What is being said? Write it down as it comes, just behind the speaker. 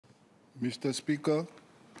Mr. Speaker,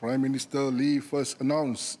 Prime Minister Lee first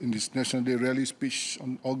announced in his National Day rally speech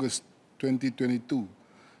on August 2022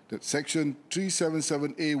 that Section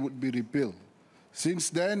 377A would be repealed.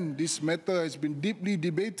 Since then, this matter has been deeply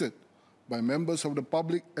debated by members of the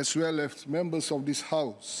public as well as members of this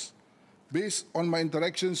House. Based on my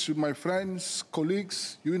interactions with my friends,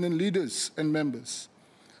 colleagues, union leaders and members,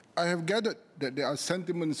 I have gathered that there are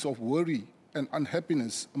sentiments of worry and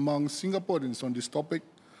unhappiness among Singaporeans on this topic,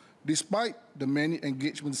 despite the many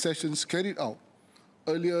engagement sessions carried out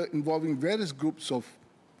earlier involving various groups of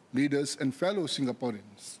leaders and fellow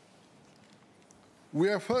Singaporeans. We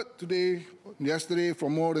have heard yesterday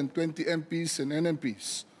from more than 20 MPs and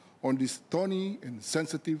NMPs on this thorny and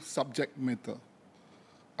sensitive subject matter.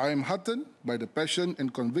 I am heartened by the passion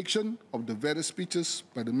and conviction of the various speeches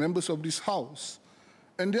by the members of this House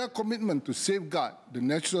and their commitment to safeguard the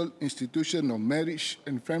natural institution of marriage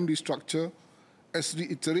and family structure as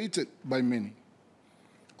reiterated by many.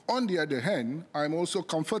 On the other hand, I am also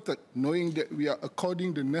comforted knowing that we are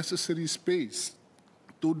according the necessary space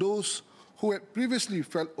to those who had previously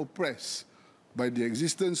felt oppressed by the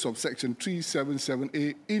existence of Section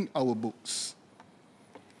 377A in our books.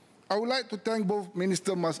 I would like to thank both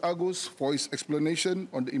Minister Mas Agus for his explanation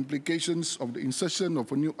on the implications of the insertion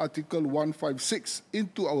of a new Article 156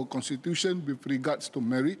 into our Constitution with regards to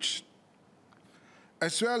marriage,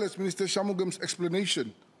 as well as Minister Shamugam's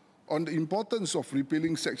explanation on the importance of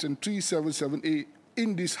repealing Section 377A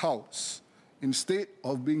in this House instead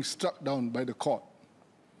of being struck down by the court.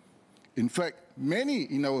 In fact, many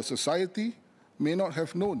in our society may not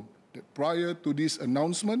have known that prior to this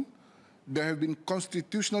announcement, there have been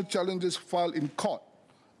constitutional challenges filed in court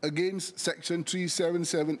against Section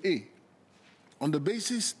 377A on the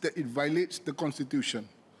basis that it violates the Constitution.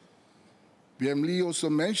 PM Lee also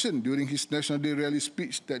mentioned during his National Day rally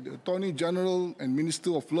speech that the Attorney General and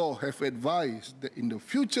Minister of Law have advised that in the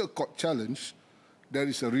future court challenge, there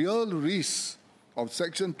is a real risk of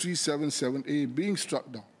Section 377A being struck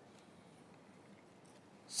down.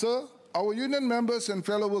 Sir, our union members and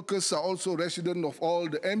fellow workers are also residents of all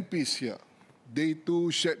the MPs here. They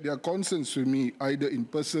too shared their concerns with me either in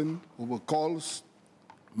person, over calls,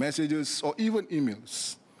 messages, or even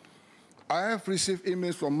emails. I have received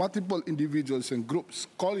emails from multiple individuals and groups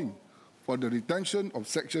calling for the retention of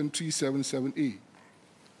Section 377A.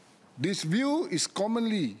 This view is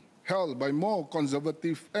commonly held by more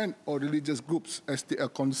conservative and or religious groups as they are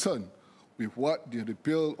concerned with what the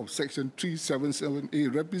repeal of Section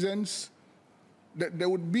 377A represents, that there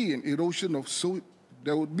would be an erosion of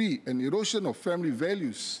family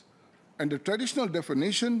values and the traditional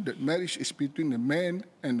definition that marriage is between a man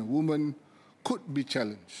and a woman could be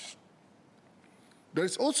challenged. There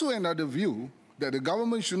is also another view that the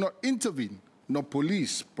government should not intervene nor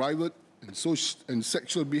police private and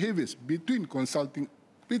sexual behaviors between consenting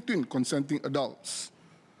adults.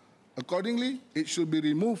 Accordingly, it should be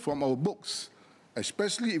removed from our books,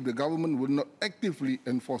 especially if the government will not actively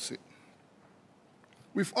enforce it.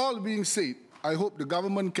 With all being said, I hope the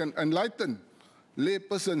government can enlighten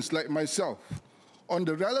laypersons like myself on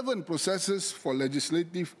the relevant processes for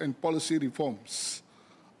legislative and policy reforms.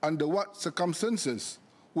 Under what circumstances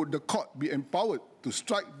would the court be empowered to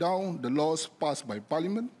strike down the laws passed by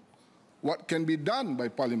Parliament? What can be done by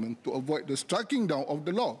Parliament to avoid the striking down of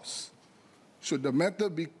the laws? Should the matter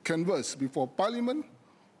be canvassed before Parliament,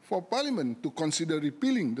 for Parliament to consider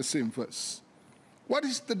repealing the same first? What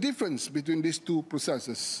is the difference between these two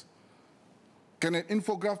processes? Can an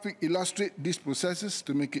infographic illustrate these processes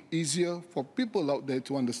to make it easier for people out there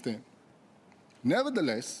to understand?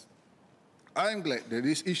 Nevertheless, I am glad that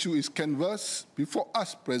this issue is canvassed before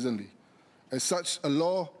us presently, as such a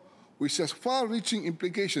law which has far-reaching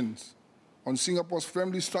implications on Singapore's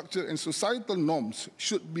family structure and societal norms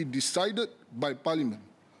should be decided by Parliament,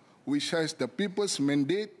 which has the people's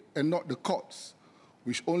mandate and not the courts,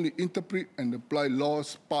 which only interpret and apply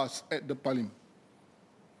laws passed at the Parliament.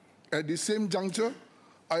 At the same juncture,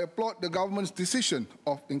 I applaud the government's decision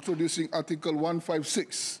of introducing Article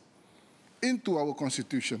 156 into our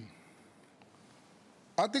Constitution.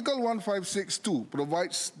 Article 156(2)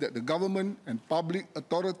 provides that the government and public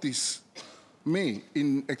authorities may,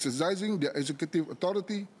 in exercising their executive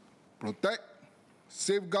authority, protect,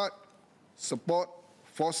 safeguard, support,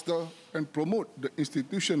 foster, and promote the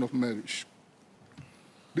institution of marriage.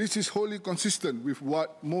 This is wholly consistent with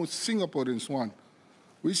what most Singaporeans want,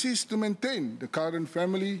 which is to maintain the current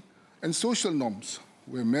family and social norms,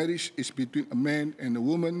 where marriage is between a man and a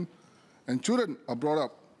woman, and children are brought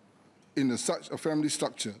up in such a family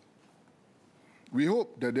structure. We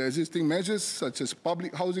hope that the existing measures, such as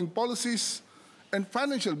public housing policies and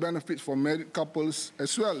financial benefits for married couples,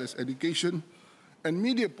 as well as education and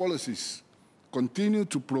media policies, continue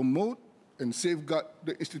to promote and safeguard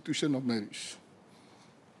the institution of marriage.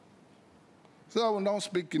 So I will now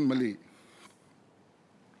speak in Malay.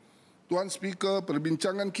 Tuan Speaker,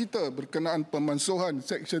 perbincangan kita berkenaan pemansuhan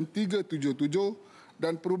Seksyen 377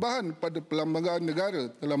 dan perubahan pada perlembagaan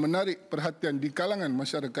negara telah menarik perhatian di kalangan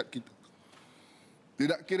masyarakat kita.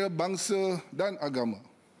 Tidak kira bangsa dan agama,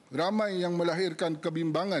 ramai yang melahirkan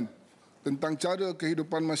kebimbangan tentang cara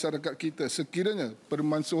kehidupan masyarakat kita sekiranya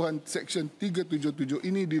pemansuhan Seksyen 377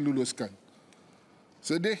 ini diluluskan.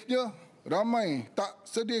 Sedihnya,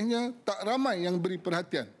 tak ramai yang beri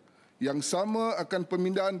perhatian yang sama akan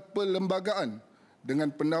pemindahan perlembagaan dengan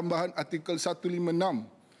penambahan Artikel 156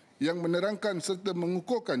 yang menerangkan serta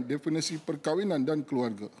mengukuhkan definisi perkahwinan dan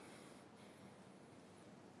keluarga.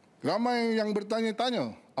 Ramai yang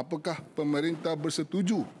bertanya-tanya apakah pemerintah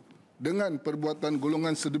bersetuju dengan perbuatan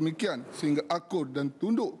golongan sedemikian sehingga akur dan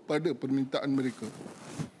tunduk pada permintaan mereka.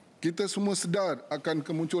 Kita semua sedar akan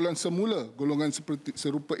kemunculan semula golongan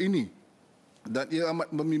serupa ini dan ia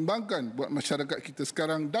amat membimbangkan buat masyarakat kita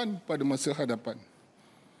sekarang dan pada masa hadapan.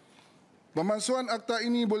 Pemansuhan akta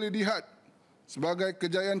ini boleh dilihat sebagai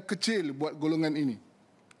kejayaan kecil buat golongan ini.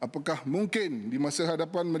 Apakah mungkin di masa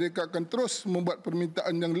hadapan mereka akan terus membuat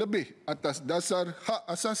permintaan yang lebih atas dasar hak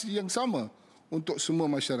asasi yang sama untuk semua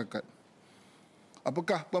masyarakat?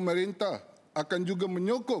 Apakah pemerintah akan juga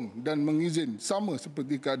menyokong dan mengizin sama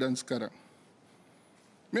seperti keadaan sekarang?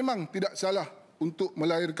 Memang tidak salah untuk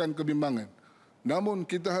melahirkan kebimbangan. Namun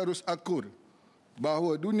kita harus akur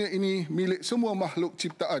bahawa dunia ini milik semua makhluk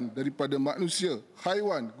ciptaan daripada manusia,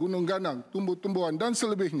 haiwan, gunung ganang, tumbuh-tumbuhan dan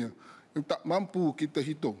selebihnya yang tak mampu kita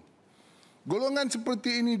hitung. Golongan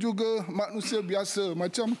seperti ini juga manusia biasa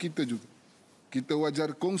macam kita juga. Kita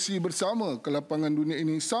wajar kongsi bersama kelapangan dunia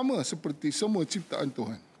ini sama seperti semua ciptaan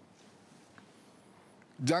Tuhan.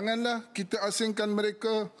 Janganlah kita asingkan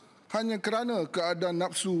mereka hanya kerana keadaan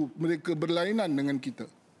nafsu mereka berlainan dengan kita.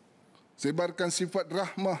 Sebarkan sifat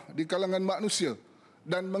rahmah di kalangan manusia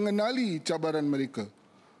dan mengenali cabaran mereka.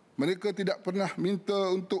 Mereka tidak pernah minta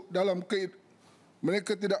untuk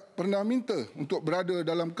berada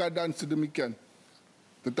dalam keadaan sedemikian.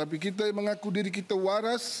 Tetapi kita yang mengaku diri kita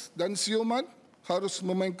waras dan siuman harus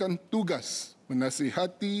memainkan tugas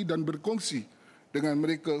menasihati dan berkongsi dengan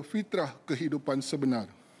mereka fitrah kehidupan sebenar.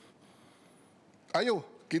 Ayo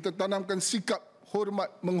kita tanamkan sikap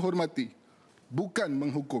hormat menghormati, bukan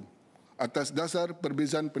menghukum, atas dasar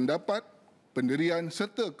perbezaan pendapat, pendirian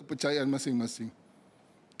serta kepercayaan masing-masing.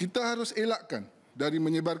 Kita harus elakkan dari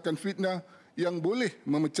menyebarkan fitnah yang boleh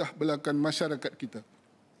memecah belahkan masyarakat kita.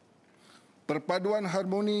 Perpaduan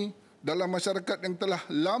harmoni dalam masyarakat yang telah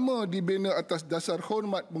lama dibina atas dasar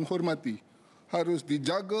hormat menghormati harus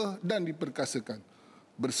dijaga dan diperkasakan.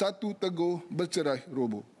 Bersatu teguh, bercerai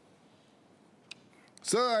roboh.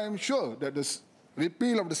 So I am sure that the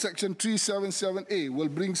repeal of the Section 377A will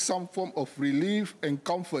bring some form of relief and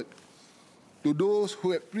comfort to those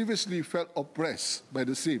who had previously felt oppressed by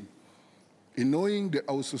the same, in knowing that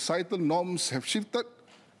our societal norms have shifted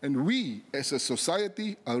and we as a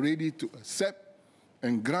society are ready to accept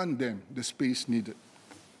and grant them the space needed.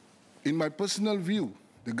 In my personal view,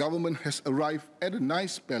 the government has arrived at a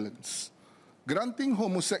nice balance, granting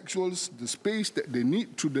homosexuals the space that they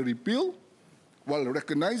need through the repeal, while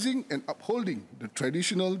recognizing and upholding the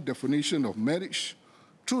traditional definition of marriage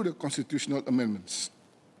through the constitutional amendments.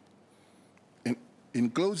 In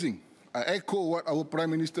closing, I echo what our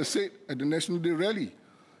Prime Minister said at the National Day rally,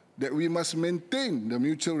 that we must maintain the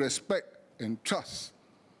mutual respect and trust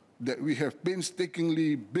that we have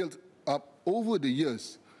painstakingly built up over the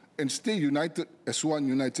years and stay united as one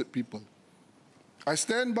united people. I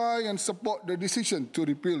stand by and support the decision to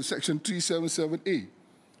repeal Section 377A,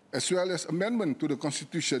 as well as amendment to the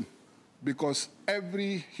Constitution, because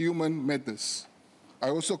every human matters. I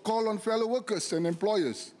also call on fellow workers and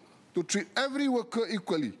employers to treat every worker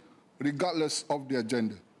equally, regardless of their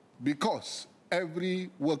gender, because every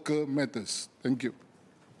worker matters. Thank you.